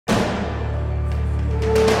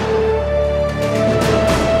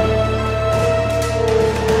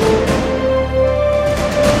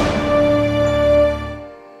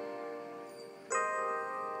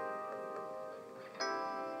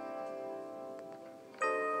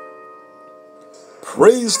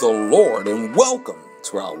Praise the Lord and welcome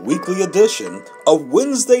to our weekly edition of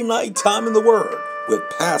Wednesday Night Time in the Word with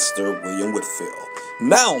Pastor Whitfield.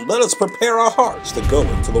 Now let us prepare our hearts to go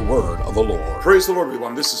into the Word of the Lord. Praise the Lord,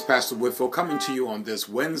 everyone. This is Pastor Whitfield coming to you on this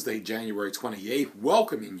Wednesday, January 28th,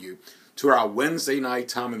 welcoming you to our Wednesday Night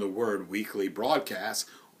Time in the Word weekly broadcast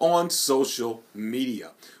on social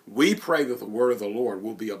media. We pray that the word of the Lord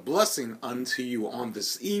will be a blessing unto you on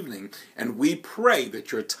this evening, and we pray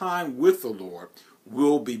that your time with the Lord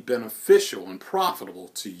will be beneficial and profitable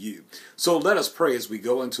to you. So let us pray as we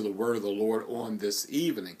go into the word of the Lord on this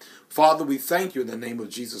evening. Father, we thank you in the name of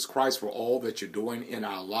Jesus Christ for all that you're doing in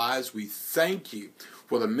our lives. We thank you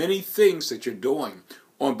for the many things that you're doing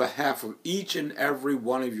on behalf of each and every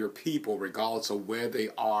one of your people, regardless of where they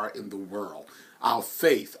are in the world. Our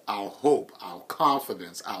faith, our hope, our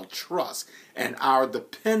confidence, our trust, and our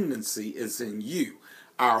dependency is in you.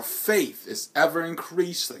 Our faith is ever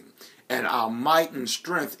increasing, and our might and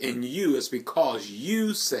strength in you is because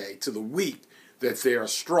you say to the weak that they are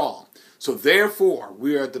strong. So therefore,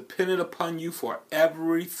 we are dependent upon you for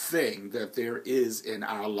everything that there is in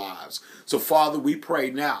our lives. So Father, we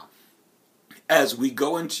pray now, as we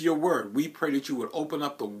go into your word, we pray that you would open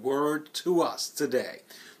up the word to us today,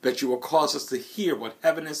 that you will cause us to hear what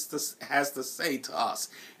heaven has to say to us,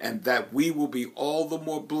 and that we will be all the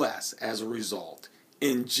more blessed as a result.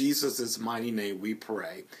 In Jesus' mighty name we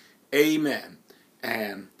pray. Amen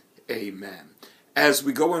and amen. As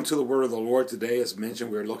we go into the word of the Lord today, as mentioned,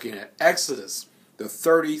 we're looking at Exodus, the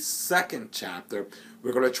 32nd chapter.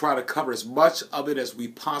 We're going to try to cover as much of it as we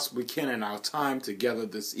possibly can in our time together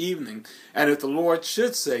this evening. And if the Lord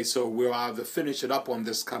should say so, we'll either finish it up on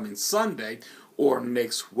this coming Sunday or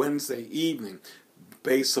next Wednesday evening,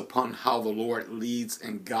 based upon how the Lord leads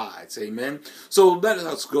and guides. Amen. So let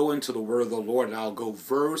us go into the word of the Lord, and I'll go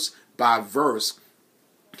verse by verse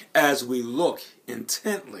as we look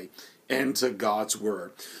intently into God's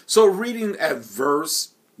word. So reading at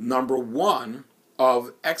verse number 1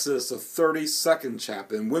 of Exodus, the 32nd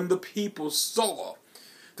chapter, and when the people saw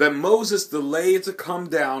that Moses delayed to come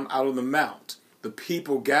down out of the mount, the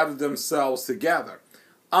people gathered themselves together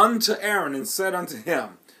unto Aaron and said unto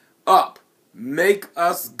him, Up, make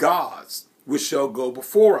us gods, which shall go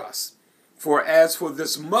before us. For as for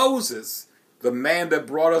this Moses, the man that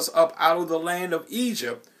brought us up out of the land of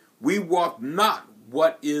Egypt, we wot not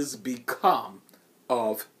what is become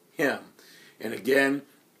of him. And again,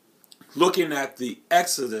 looking at the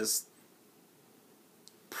Exodus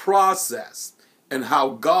process and how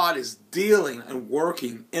God is dealing and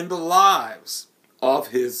working in the lives of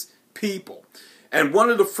his people. And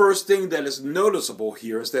one of the first things that is noticeable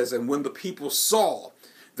here is that and when the people saw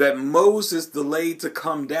that Moses delayed to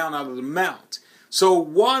come down out of the mount. So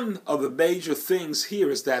one of the major things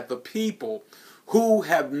here is that the people who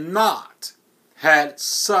have not had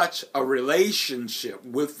such a relationship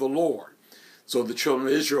with the Lord. So the children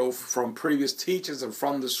of Israel, from previous teachings and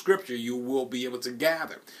from the scripture, you will be able to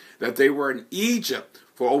gather that they were in Egypt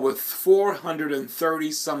for over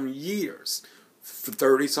 430 some years.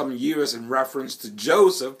 30 some years in reference to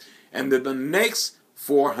Joseph, and then the next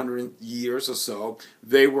 400 years or so,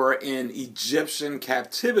 they were in Egyptian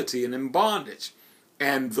captivity and in bondage.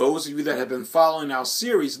 And those of you that have been following our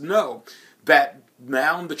series know that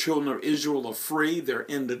now the children of Israel are free. They're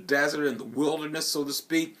in the desert, in the wilderness, so to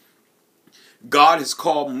speak. God has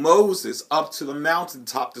called Moses up to the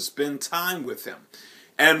mountaintop to spend time with him.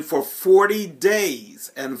 And for 40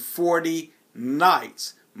 days and 40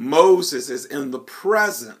 nights, Moses is in the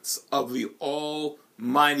presence of the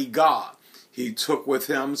Almighty God. He took with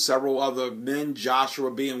him several other men, Joshua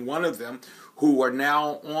being one of them, who are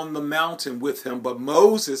now on the mountain with him. But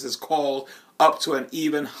Moses is called up to an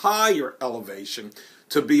even higher elevation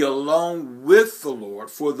to be alone with the Lord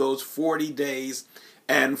for those 40 days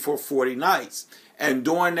and for 40 nights. And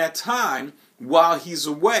during that time, while he's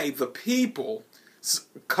away, the people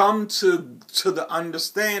come to the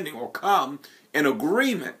understanding or come in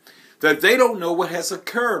agreement that they don't know what has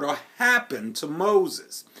occurred or happened to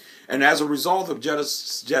Moses. And as a result of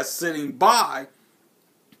just sitting by,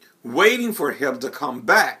 waiting for him to come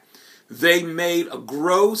back, they made a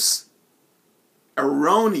gross,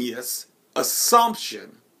 erroneous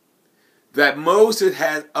assumption that Moses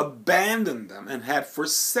had abandoned them and had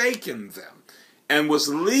forsaken them and was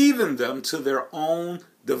leaving them to their own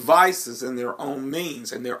devices and their own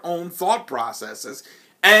means and their own thought processes,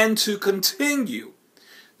 and to continue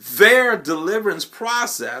their deliverance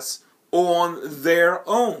process on their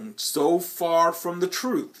own, so far from the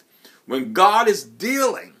truth. When God is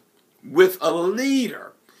dealing with a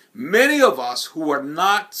leader, many of us who are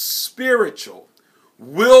not spiritual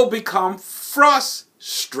will become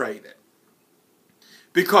frustrated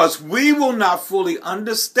because we will not fully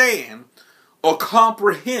understand or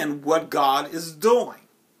comprehend what God is doing.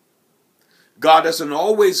 God doesn't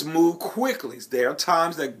always move quickly. There are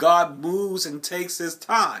times that God moves and takes his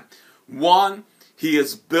time. One, he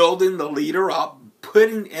is building the leader up,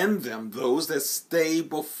 putting in them those that stay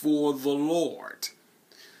before the Lord,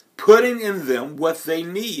 putting in them what they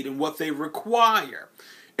need and what they require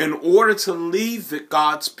in order to lead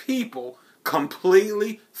God's people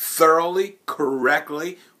completely, thoroughly,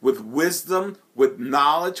 correctly, with wisdom, with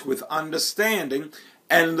knowledge, with understanding,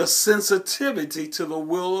 and the sensitivity to the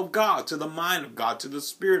will of God, to the mind of God, to the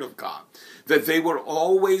Spirit of God. That they would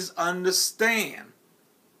always understand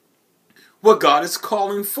what God is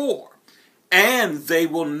calling for. And they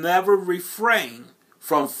will never refrain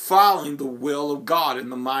from following the will of God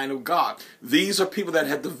and the mind of God. These are people that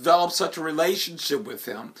have developed such a relationship with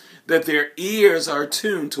him that their ears are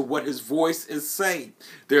tuned to what his voice is saying.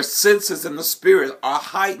 Their senses in the spirit are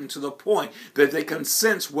heightened to the point that they can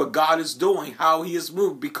sense what God is doing, how he is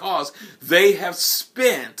moved, because they have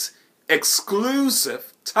spent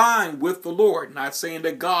exclusive time with the Lord. Not saying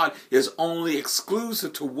that God is only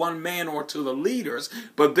exclusive to one man or to the leaders,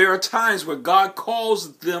 but there are times where God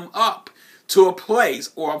calls them up to a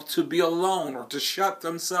place, or to be alone, or to shut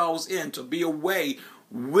themselves in, to be away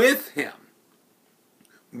with him,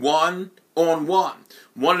 one-on-one.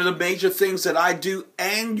 One of the major things that I do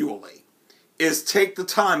annually is take the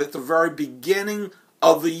time at the very beginning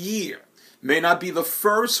of the year. May not be the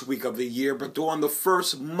first week of the year, but during the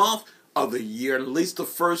first month of the year, at least the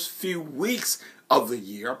first few weeks of the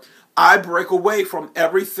year, I break away from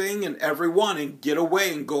everything and everyone and get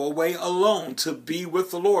away and go away alone to be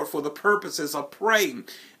with the Lord for the purposes of praying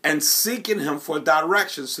and seeking him for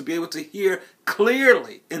directions, to be able to hear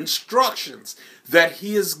clearly instructions that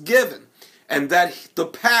he has given, and that the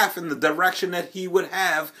path and the direction that he would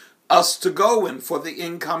have us to go in for the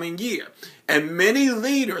incoming year. And many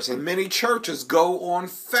leaders and many churches go on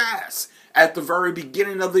fast at the very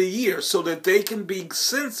beginning of the year so that they can be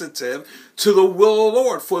sensitive to the will of the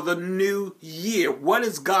Lord for the new year. What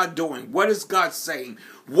is God doing? What is God saying?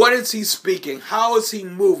 What is he speaking? How is he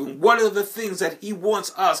moving? What are the things that he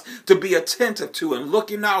wants us to be attentive to and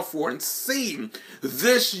looking out for and seeing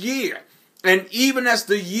this year? And even as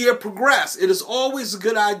the year progresses, it is always a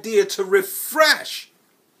good idea to refresh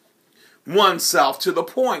oneself to the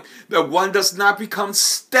point that one does not become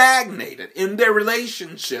stagnated in their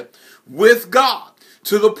relationship with God,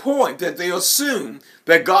 to the point that they assume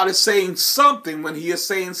that God is saying something when he is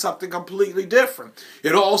saying something completely different.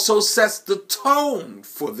 It also sets the tone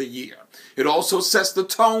for the year. It also sets the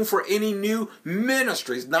tone for any new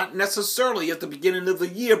ministries, not necessarily at the beginning of the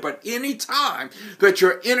year, but any time that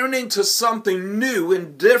you're entering into something new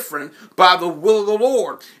and different by the will of the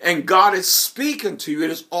Lord, and God is speaking to you, it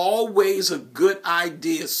is always a good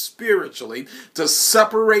idea spiritually to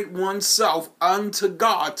separate oneself unto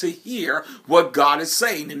God to hear what God is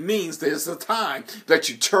saying. It means there's a time that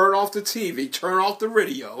you turn off the TV, turn off the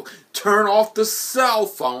radio, turn off the cell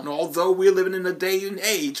phone, although we're living in a day and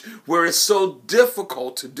age where it's so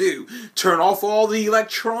difficult to do. Turn off all the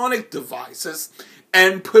electronic devices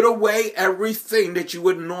and put away everything that you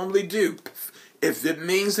would normally do. If it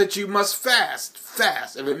means that you must fast,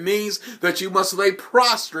 fast. If it means that you must lay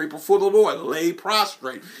prostrate before the Lord, lay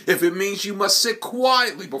prostrate. If it means you must sit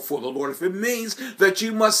quietly before the Lord, if it means that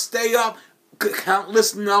you must stay up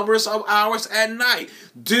countless numbers of hours at night,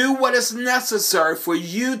 do what is necessary for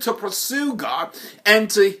you to pursue God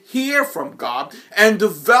and to hear from God and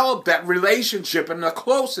develop that relationship and the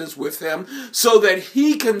closeness with him so that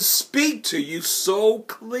he can speak to you so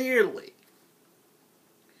clearly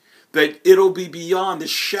that it'll be beyond the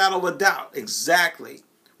shadow of a doubt exactly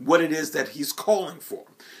what it is that he's calling for.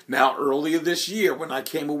 Now, earlier this year when I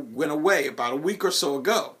went away about a week or so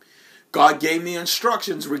ago, God gave me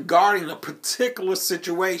instructions regarding a particular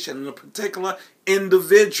situation and a particular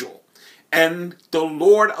individual. And the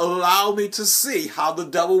Lord allowed me to see how the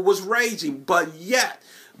devil was raging. But yet,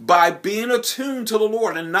 by being attuned to the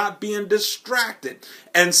Lord and not being distracted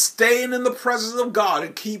and staying in the presence of God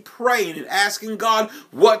and keep praying and asking God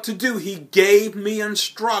what to do, he gave me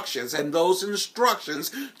instructions. And those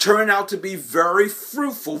instructions turned out to be very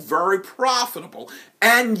fruitful, very profitable,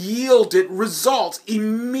 and yielded results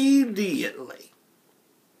immediately.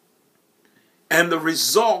 And the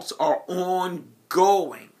results are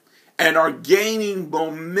ongoing and are gaining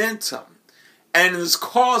momentum. And is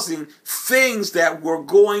causing things that were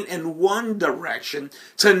going in one direction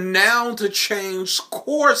to now to change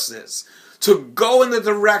courses, to go in the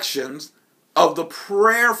directions of the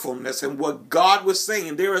prayerfulness and what God was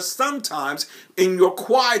saying. There are sometimes in your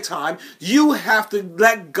quiet time, you have to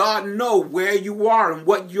let God know where you are and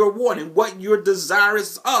what you're wanting, what you're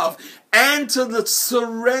desirous of, and to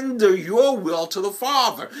surrender your will to the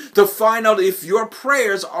Father, to find out if your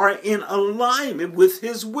prayers are in alignment with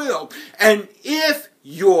His will. And if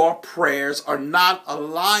your prayers are not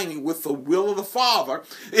aligning with the will of the Father,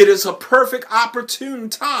 it is a perfect opportune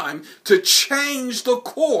time to change the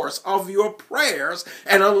course of your prayers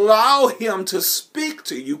and allow Him to speak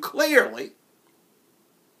to you clearly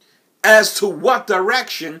as to what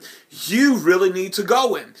direction you really need to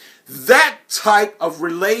go in. That type of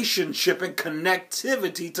relationship and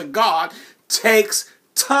connectivity to God takes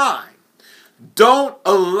time. Don't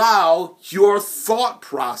allow your thought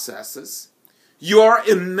processes, your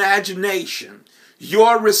imagination,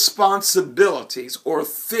 your responsibilities, or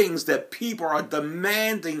things that people are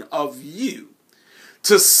demanding of you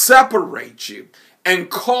to separate you and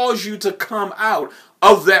cause you to come out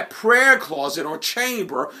of that prayer closet or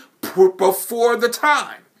chamber before the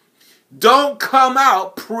time. Don't come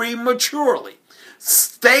out prematurely.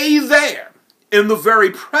 Stay there in the very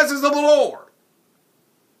presence of the Lord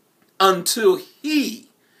until He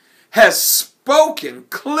has spoken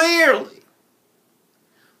clearly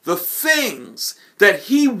the things that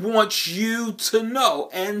He wants you to know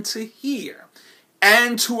and to hear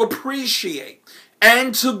and to appreciate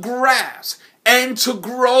and to grasp and to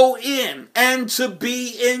grow in and to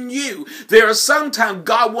be in you. There are sometimes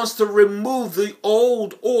God wants to remove the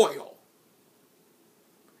old oil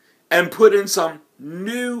and put in some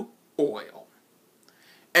new oil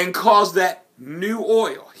and cause that new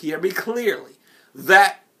oil, hear me clearly,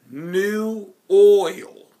 that new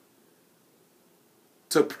oil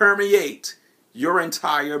to permeate your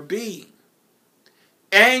entire being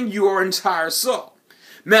and your entire soul.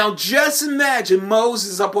 Now just imagine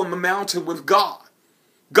Moses up on the mountain with God.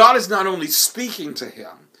 God is not only speaking to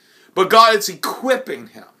him, but God is equipping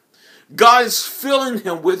him. God is filling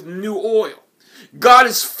him with new oil. God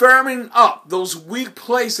is firming up those weak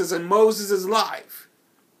places in Moses' life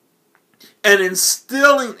and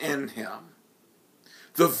instilling in him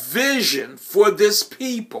the vision for this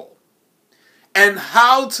people and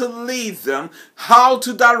how to lead them, how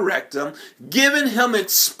to direct them, giving him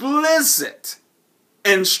explicit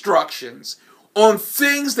instructions on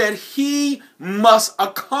things that he must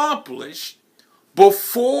accomplish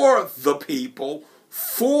before the people,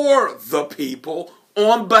 for the people,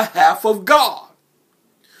 on behalf of God.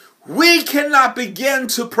 We cannot begin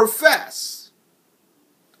to profess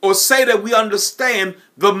or say that we understand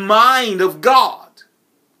the mind of God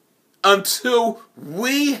until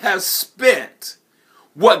we have spent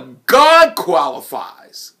what God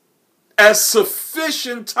qualifies as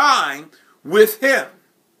sufficient time with Him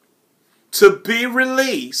to be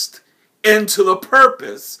released into the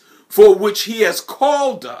purpose for which He has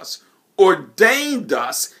called us, ordained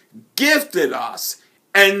us, gifted us,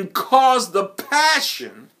 and caused the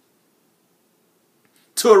passion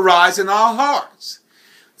to arise in our hearts.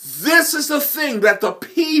 This is the thing that the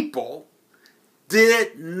people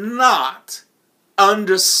did not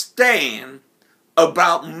understand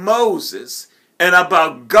about Moses and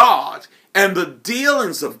about God and the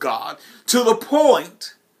dealings of God, to the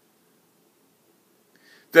point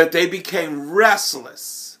that they became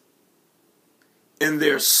restless in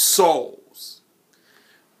their souls.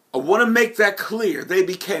 I want to make that clear. They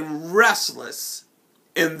became restless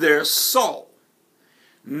in their soul.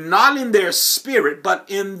 Not in their spirit, but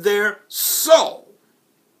in their soul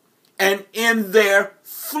and in their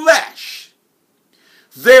flesh.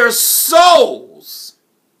 Their souls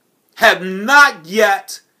have not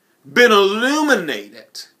yet been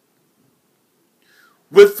illuminated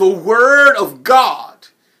with the Word of God,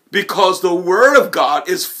 because the Word of God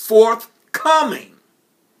is forthcoming.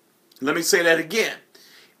 Let me say that again.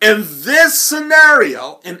 In this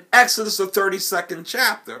scenario, in Exodus the 32nd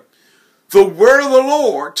chapter, the word of the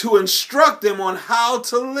Lord to instruct them on how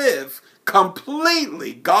to live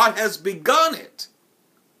completely, God has begun it.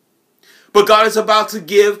 But God is about to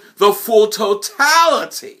give the full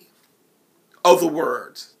totality of the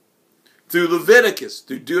word through Leviticus,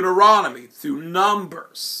 through Deuteronomy, through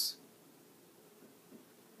Numbers,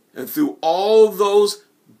 and through all those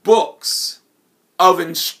books of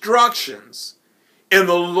instructions in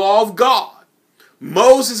the law of God.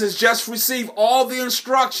 Moses has just received all the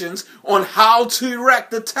instructions on how to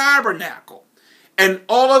erect the tabernacle and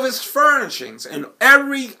all of its furnishings and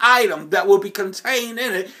every item that will be contained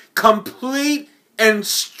in it, complete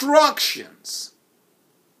instructions.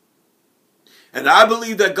 And I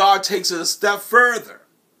believe that God takes it a step further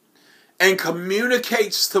and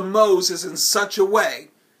communicates to Moses in such a way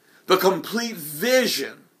the complete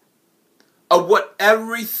vision of what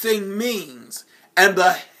everything means and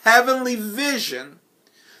the heavenly vision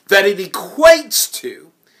that it equates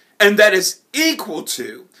to and that is equal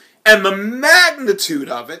to, and the magnitude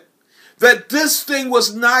of it, that this thing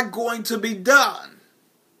was not going to be done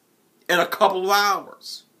in a couple of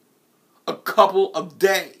hours, a couple of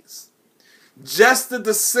days. Just the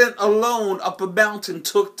descent alone up the mountain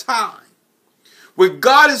took time. Where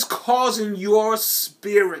God is causing your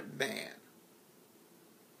spirit man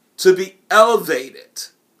to be elevated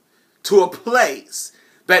to a place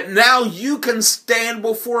that now you can stand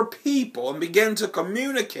before people and begin to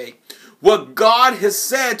communicate what God has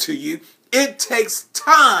said to you, it takes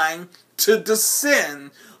time to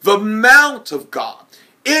descend the mount of God.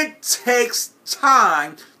 It takes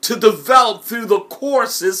time to develop through the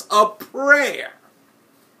courses of prayer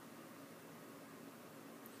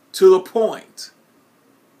to the point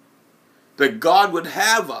that God would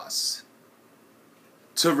have us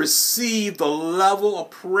to receive the level of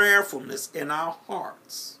prayerfulness in our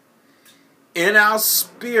hearts, in our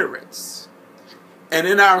spirits, and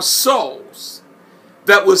in our souls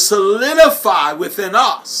that would solidify within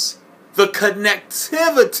us the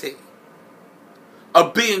connectivity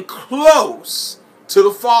of being close to the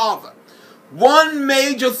Father. One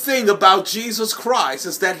major thing about Jesus Christ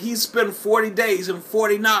is that he spent 40 days and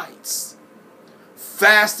 40 nights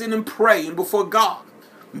fasting and praying before God.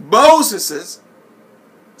 Moses'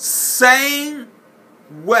 same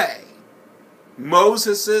way,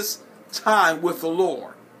 Moses' time with the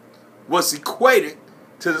Lord was equated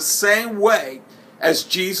to the same way as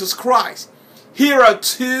Jesus Christ. Here are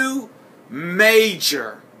two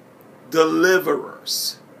major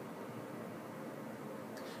deliverers.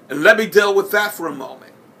 And let me deal with that for a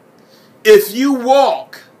moment. If you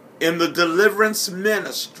walk in the deliverance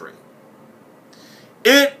ministry,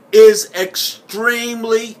 it is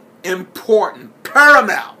extremely important,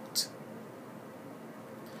 paramount,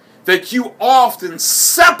 that you often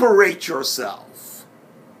separate yourself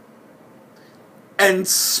and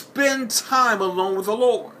spend time alone with the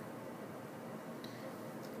Lord.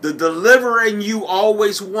 The deliverer in you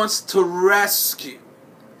always wants to rescue,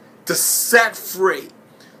 to set free,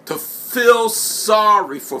 to feel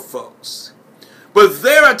sorry for folks. But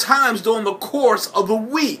there are times during the course of the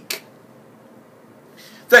week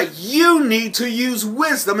that you need to use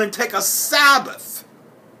wisdom and take a Sabbath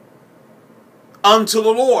unto the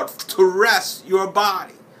Lord to rest your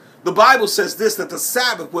body. The Bible says this, that the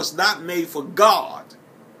Sabbath was not made for God,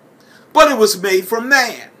 but it was made for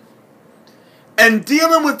man. And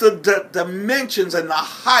dealing with the dimensions and the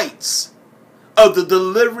heights of the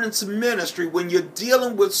deliverance ministry, when you're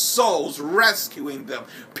dealing with souls, rescuing them,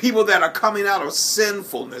 people that are coming out of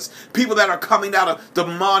sinfulness, people that are coming out of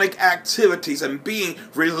demonic activities and being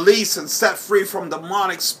released and set free from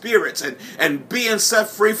demonic spirits, and being set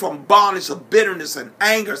free from bondage of bitterness and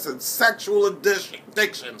angers and sexual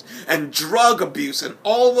addictions and drug abuse and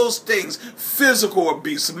all those things, physical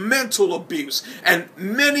abuse, mental abuse, and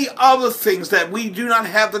many other things that we do not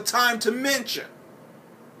have the time to mention.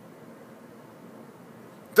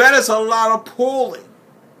 That is a lot of pulling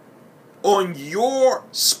on your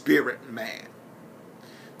spirit man.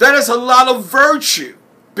 That is a lot of virtue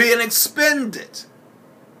being expended.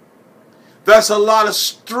 That's a lot of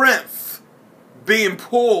strength being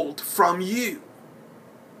pulled from you.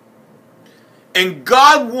 And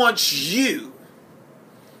God wants you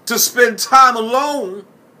to spend time alone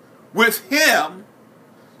with Him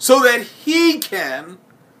so that He can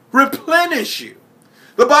replenish you.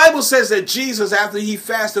 The Bible says that Jesus, after He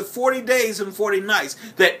fasted 40 days and 40 nights,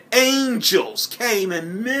 that angels came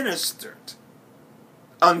and ministered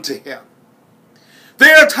unto Him.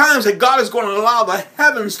 There are times that God is going to allow the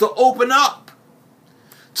heavens to open up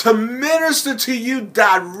to minister to you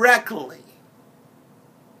directly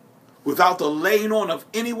without the laying on of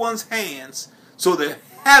anyone's hands, so that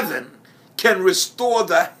heaven can restore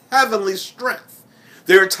the heavenly strength.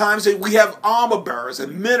 There are times that we have armor bearers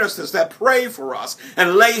and ministers that pray for us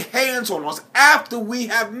and lay hands on us after we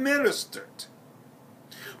have ministered.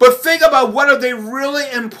 But think about, what are they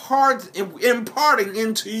really imparting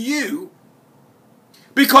into you,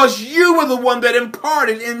 because you were the one that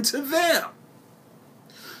imparted into them.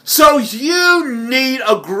 So you need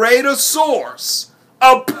a greater source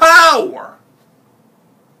of power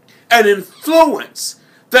and influence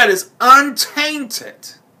that is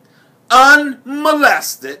untainted,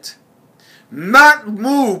 unmolested, not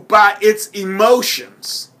moved by its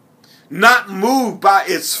emotions, not moved by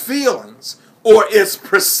its feelings or its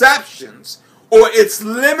perceptions or its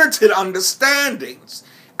limited understandings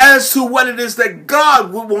as to what it is that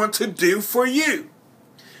God would want to do for you.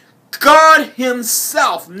 God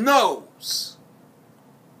himself knows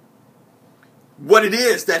what it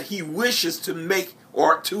is that he wishes to make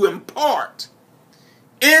or to impart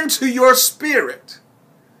into your spirit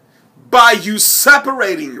by you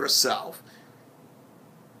separating yourself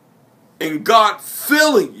and God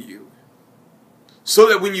filling you, so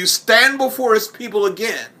that when you stand before his people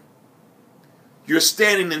again, you're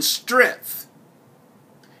standing in strength.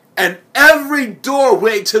 And every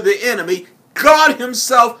doorway to the enemy, God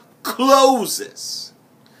himself closes.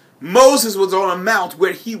 Moses was on a mount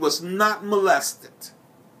where he was not molested,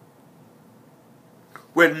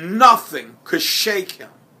 where nothing could shake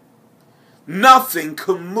him, nothing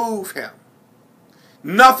could move him,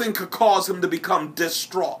 nothing could cause him to become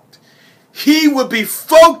distraught. He would be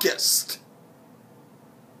focused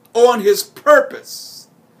on his purpose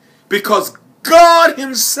because God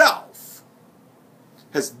himself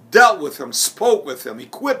has dealt with him, spoke with him,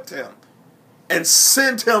 equipped him, and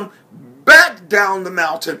sent him back down the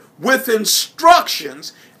mountain with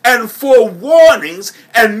instructions and forewarnings,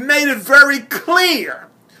 and made it very clear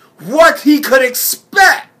what he could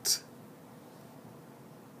expect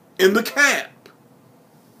in the camp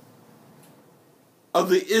of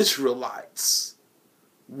the Israelites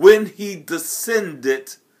when he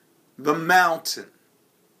descended the mountain,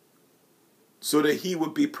 so that he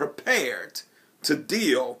would be prepared to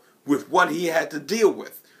deal with what he had to deal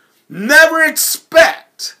with. Never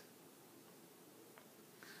expect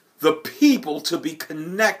the people to be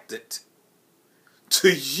connected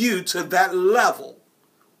to you to that level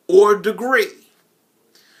or degree.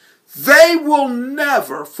 They will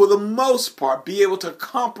never, for the most part, be able to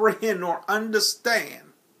comprehend or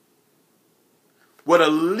understand what a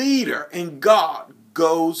leader in God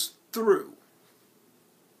goes through,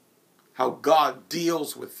 how God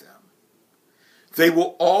deals with them. They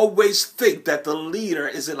will always think that the leader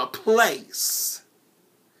is in a place,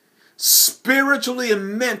 spiritually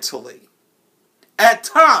and mentally, at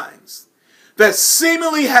times, that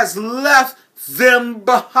seemingly has left them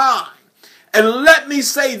behind. And let me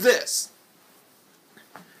say this: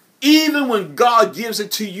 even when God gives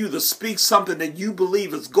it to you to speak something that you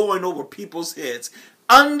believe is going over people's heads,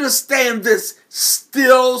 understand this: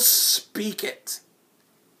 still speak it.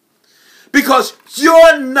 Because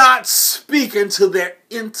you're not speaking to their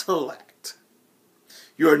intellect.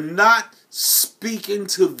 You're not speaking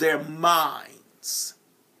to their minds.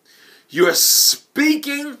 You're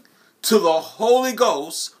speaking to the Holy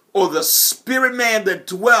Ghost, or the spirit man that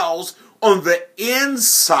dwells on the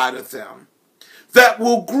inside of them, that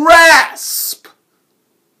will grasp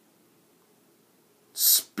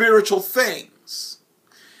spiritual things.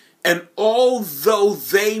 And although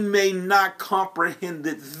they may not comprehend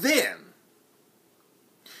it then,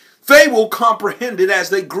 they will comprehend it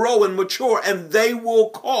as they grow and mature, and they will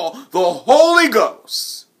call the Holy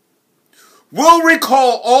Ghost, will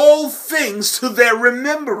recall all things to their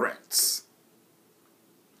remembrance,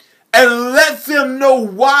 and let them know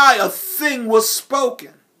why a thing was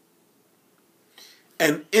spoken.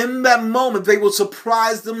 And in that moment, they will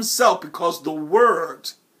surprise themselves, because the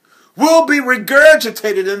word will be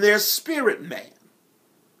regurgitated in their spirit man.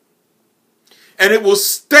 And it will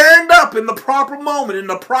stand up in the proper moment, in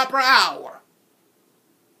the proper hour.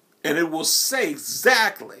 And it will say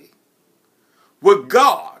exactly what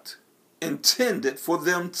God intended for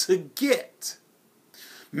them to get.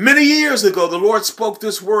 Many years ago, the Lord spoke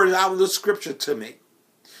this word out of the scripture to me.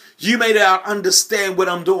 You may not understand what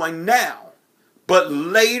I'm doing now, but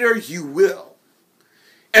later you will.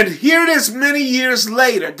 And here it is many years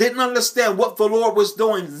later. Didn't understand what the Lord was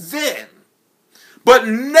doing then. But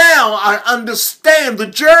now I understand the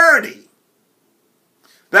journey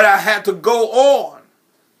that I had to go on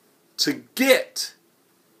to get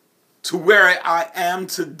to where I am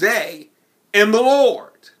today in the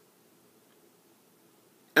Lord.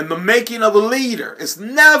 And the making of a leader is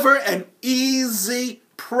never an easy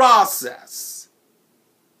process.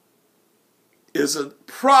 It's a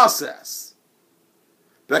process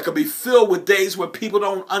that could be filled with days where people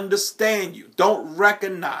don't understand you, don't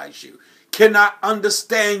recognize you, cannot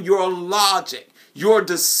understand your logic, your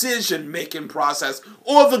decision-making process,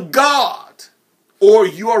 or the God, or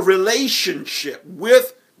your relationship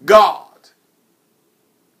with God,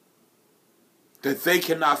 that they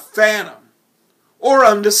cannot fathom or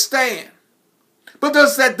understand. But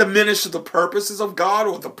does that diminish the purposes of God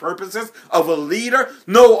or the purposes of a leader?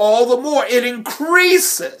 No, all the more. It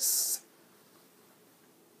increases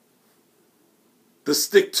the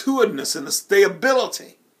stick-to-itiveness and the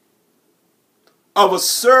stability of a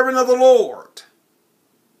servant of the Lord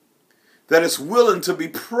that is willing to be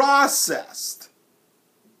processed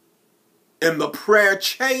in the prayer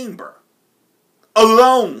chamber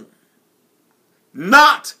alone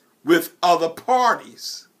not with other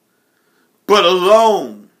parties, but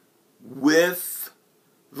alone with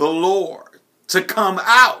the Lord, to come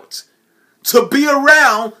out, to be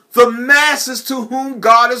around the masses to whom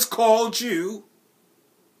God has called you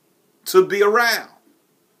to be around.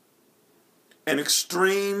 An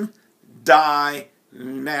extreme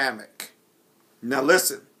dynamic. Now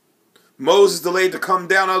listen, Moses delayed to come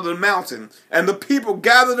down out of the mountain, and the people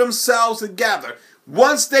gathered themselves together.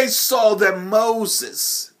 Once they saw that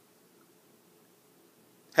Moses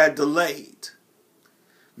had delayed,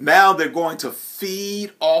 now they're going to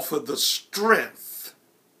feed off of the strength.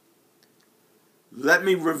 Let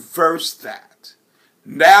me reverse that.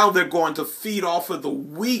 Now they're going to feed off of the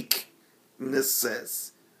weaknesses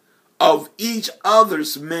of each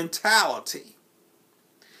other's mentality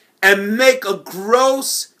and make a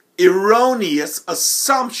gross, erroneous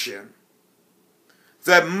assumption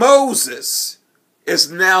that Moses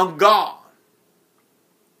is now gone.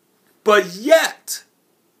 But yet,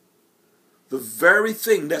 the very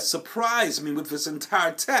thing that surprised me with this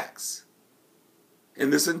entire text, in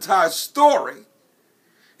this entire story,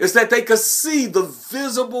 is that they could see the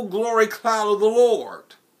visible glory cloud of the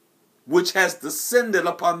Lord, which has descended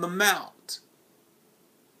upon the mount.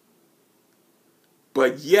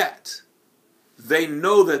 But yet, they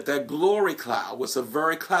know that that glory cloud was the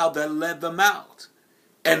very cloud that led them out.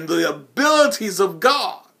 And the abilities of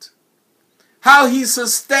God, how he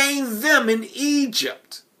sustained them in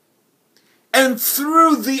Egypt and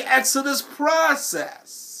through the Exodus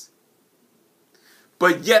process.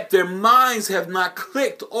 But yet their minds have not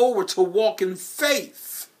clicked over to walk in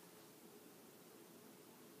faith.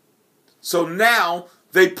 So now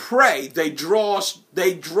they pray, they draw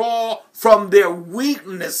from their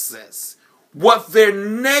weaknesses what their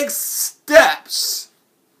next steps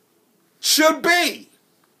should be.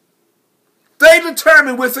 They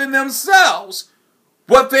determine within themselves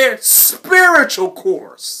what their spiritual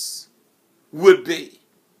course would be.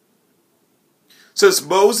 Since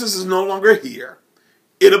Moses is no longer here,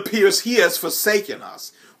 it appears he has forsaken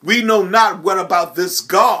us. We know not what about this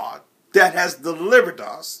God that has delivered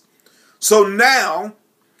us. So now,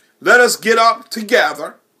 let us get up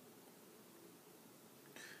together.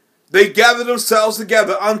 They gathered themselves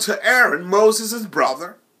together unto Aaron, Moses'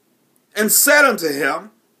 brother, and said unto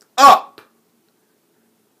him, Up,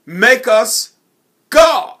 make us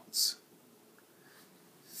gods.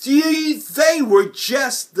 They were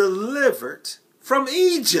just delivered from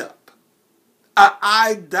Egypt, an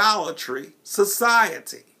idolatry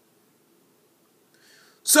society.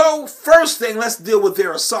 So first thing, let's deal with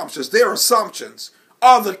their assumptions. Their assumptions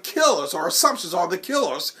are the killers, or assumptions are the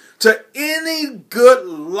killers to any good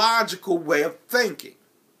logical way of thinking.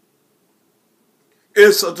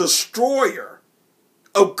 It's a destroyer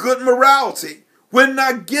of good morality when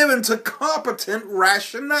not given to competent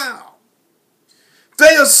rationale.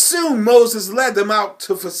 They assume Moses led them out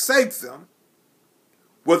to forsake them.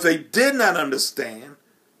 What they did not understand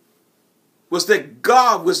was that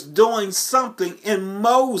God was doing something in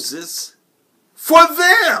Moses for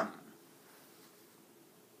them,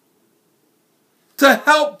 to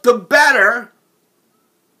help to better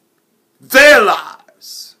their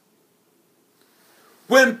lives.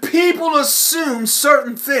 When people assume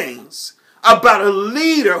certain things about a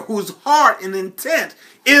leader whose heart and intent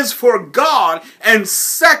is for God and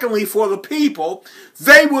secondly for the people,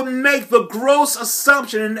 they would make the gross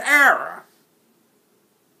assumption and error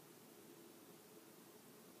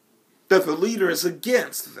that the leader is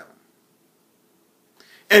against them.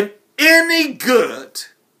 And any good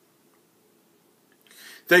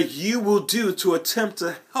that you will do to attempt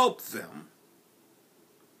to help them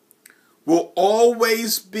will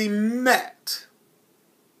always be met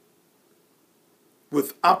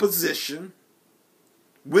with opposition,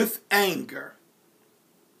 with anger,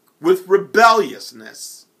 with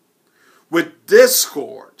rebelliousness, with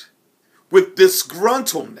discord, with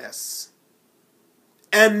disgruntledness,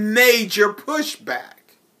 and major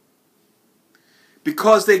pushback.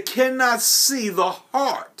 Because they cannot see the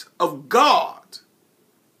heart of God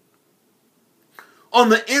on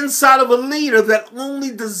the inside of a leader that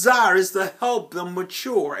only desires to help them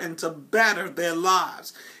mature and to better their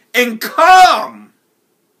lives and come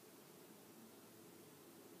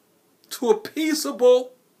to a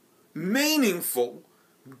peaceable, meaningful,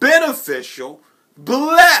 beneficial,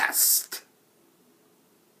 blessed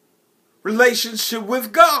relationship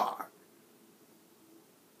with God.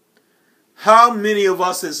 How many of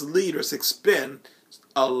us as leaders expend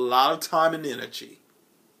a lot of time and energy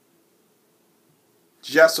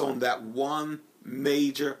just on that one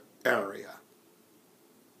major area?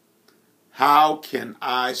 How can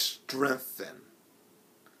I strengthen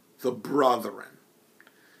the brethren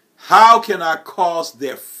How can I cause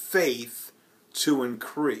their faith to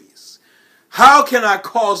increase? How can I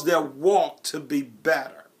cause their walk to be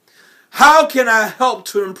better? How can I help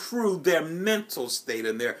to improve their mental state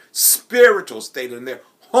and their spiritual state and their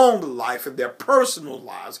home life and their personal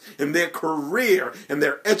lives and their career and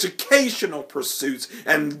their educational pursuits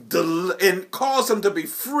and cause them to be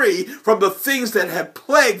free from the things that have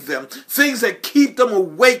plagued them, things that keep them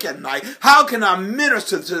awake at night? How can I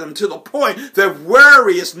minister to them to the point that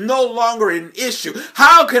worry is no longer an issue?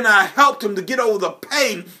 How can I help them to get over the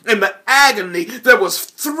pain and the agony that was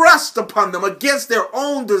thrust upon them against their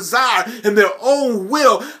own desire and their own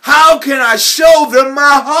will? How can I show them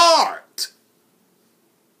my heart?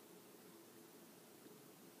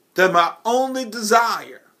 That my only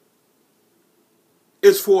desire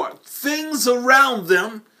is for things around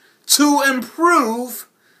them to improve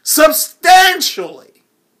substantially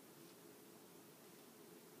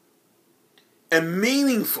and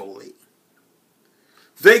meaningfully.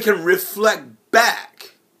 They can reflect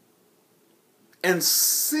back and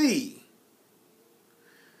see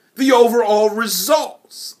the overall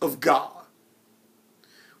results of God.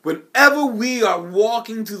 Whenever we are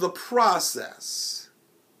walking through the process,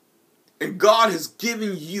 and God has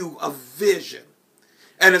given you a vision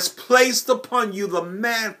and has placed upon you the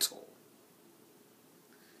mantle,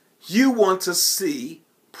 you want to see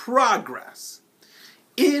progress.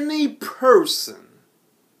 Any person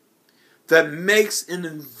that makes an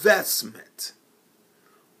investment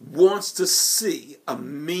wants to see a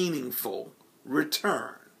meaningful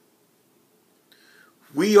return.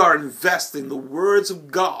 We are investing the words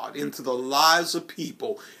of God into the lives of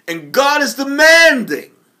people, and God is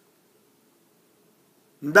demanding,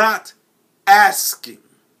 not asking,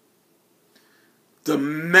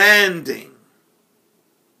 demanding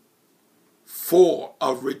for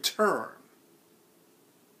a return.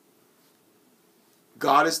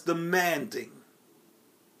 God is demanding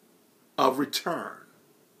a return.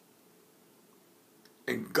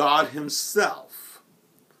 And God himself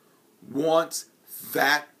wants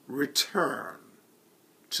that return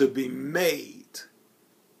to be made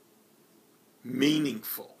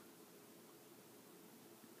meaningful.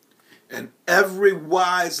 And every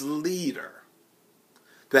wise leader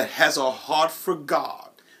that has a heart for God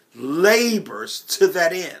labors to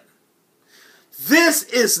that end. This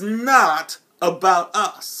is not about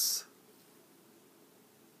us,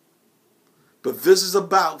 but this is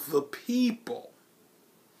about the people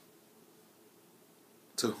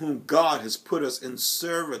to whom God has put us in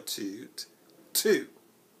servitude to.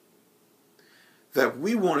 That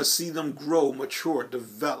we want to see them grow, mature,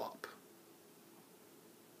 develop,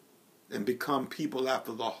 and become people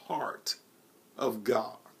after the heart of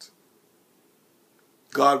God.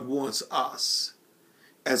 God wants us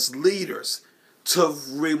as leaders to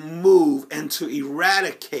remove and to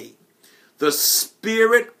eradicate the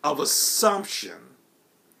spirit of assumption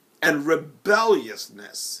and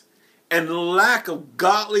rebelliousness and lack of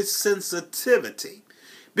godly sensitivity,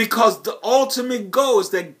 because the ultimate goal is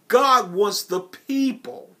that God wants the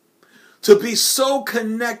people to be so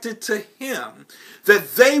connected to him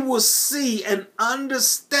that they will see and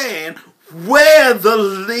understand where the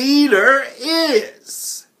leader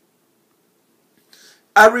is.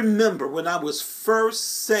 I remember when I was first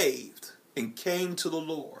saved and came to the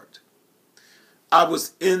Lord, I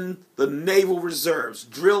was in the Naval Reserves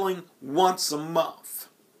drilling once a month.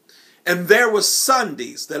 And there were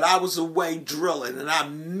Sundays that I was away drilling and I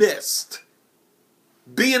missed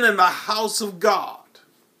being in the house of God.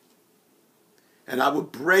 And I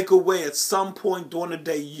would break away at some point during the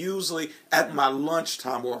day, usually at my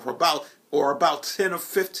lunchtime or about 10 or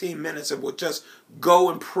 15 minutes, and would just go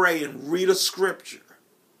and pray and read a scripture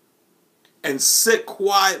and sit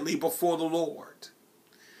quietly before the Lord.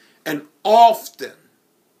 And often,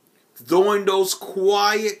 during those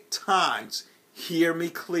quiet times, hear me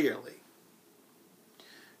clearly,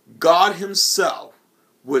 God himself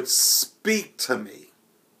would speak to me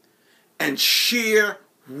and share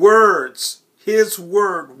words, his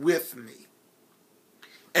word with me.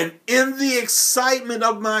 And in the excitement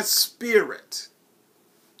of my spirit,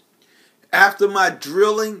 after my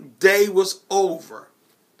drilling day was over,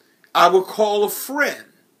 I would call a friend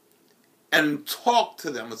and talk to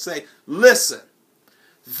them and say, listen,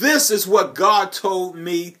 this is what God told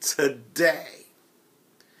me today.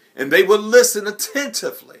 And they would listen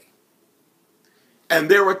attentively. And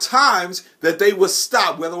there were times that they would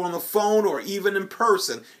stop, whether on the phone or even in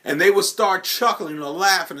person, and they would start chuckling or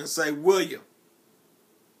laughing and say, William,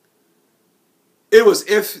 it was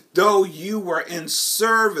as though you were in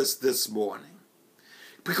service this morning.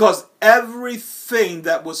 Because everything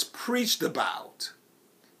that was preached about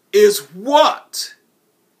is what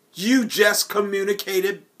you just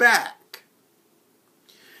communicated back.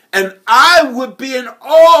 And I would be in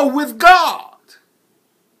awe with God.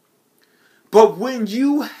 But when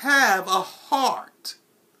you have a heart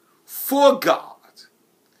for God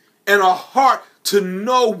and a heart to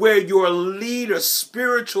know where your leader,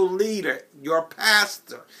 spiritual leader, your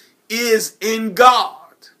pastor is in God,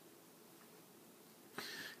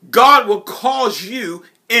 God will cause you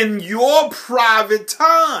in your private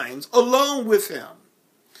times alone with him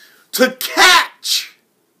to catch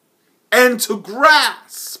and to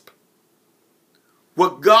grasp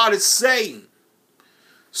what God is saying,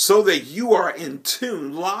 so that you are in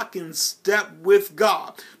tune, lock in step with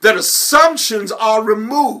God, that assumptions are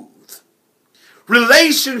removed.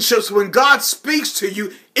 Relationships, when God speaks to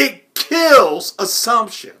you, it kills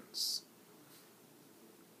assumptions.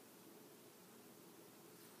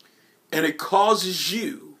 And it causes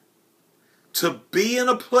you to be in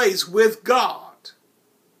a place with God,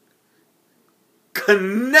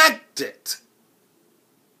 connected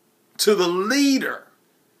to the leader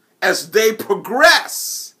as they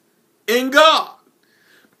progress in God.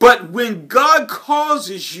 But when God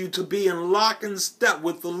causes you to be in lock and step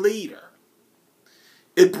with the leader,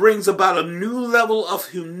 it brings about a new level of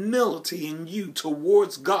humility in you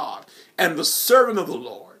towards God and the servant of the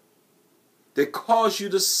Lord, that cause you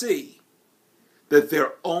to see that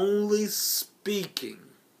they're only speaking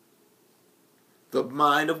the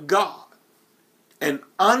mind of God. And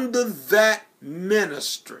under that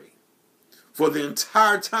ministry, for the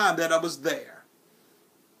entire time that I was there,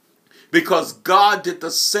 because God did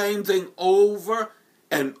the same thing over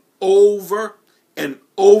and over and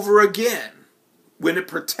over again when it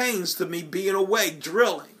pertains to me being away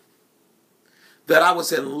drilling, that I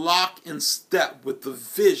was in lock and step with the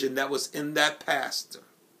vision that was in that pastor.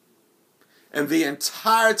 And the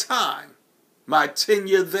entire time, my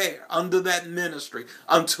tenure there under that ministry,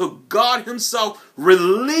 until God himself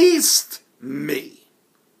released me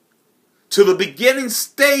to the beginning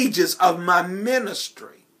stages of my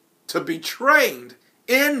ministry, to be trained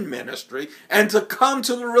in ministry and to come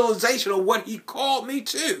to the realization of what he called me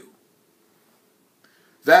to,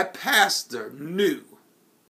 that pastor knew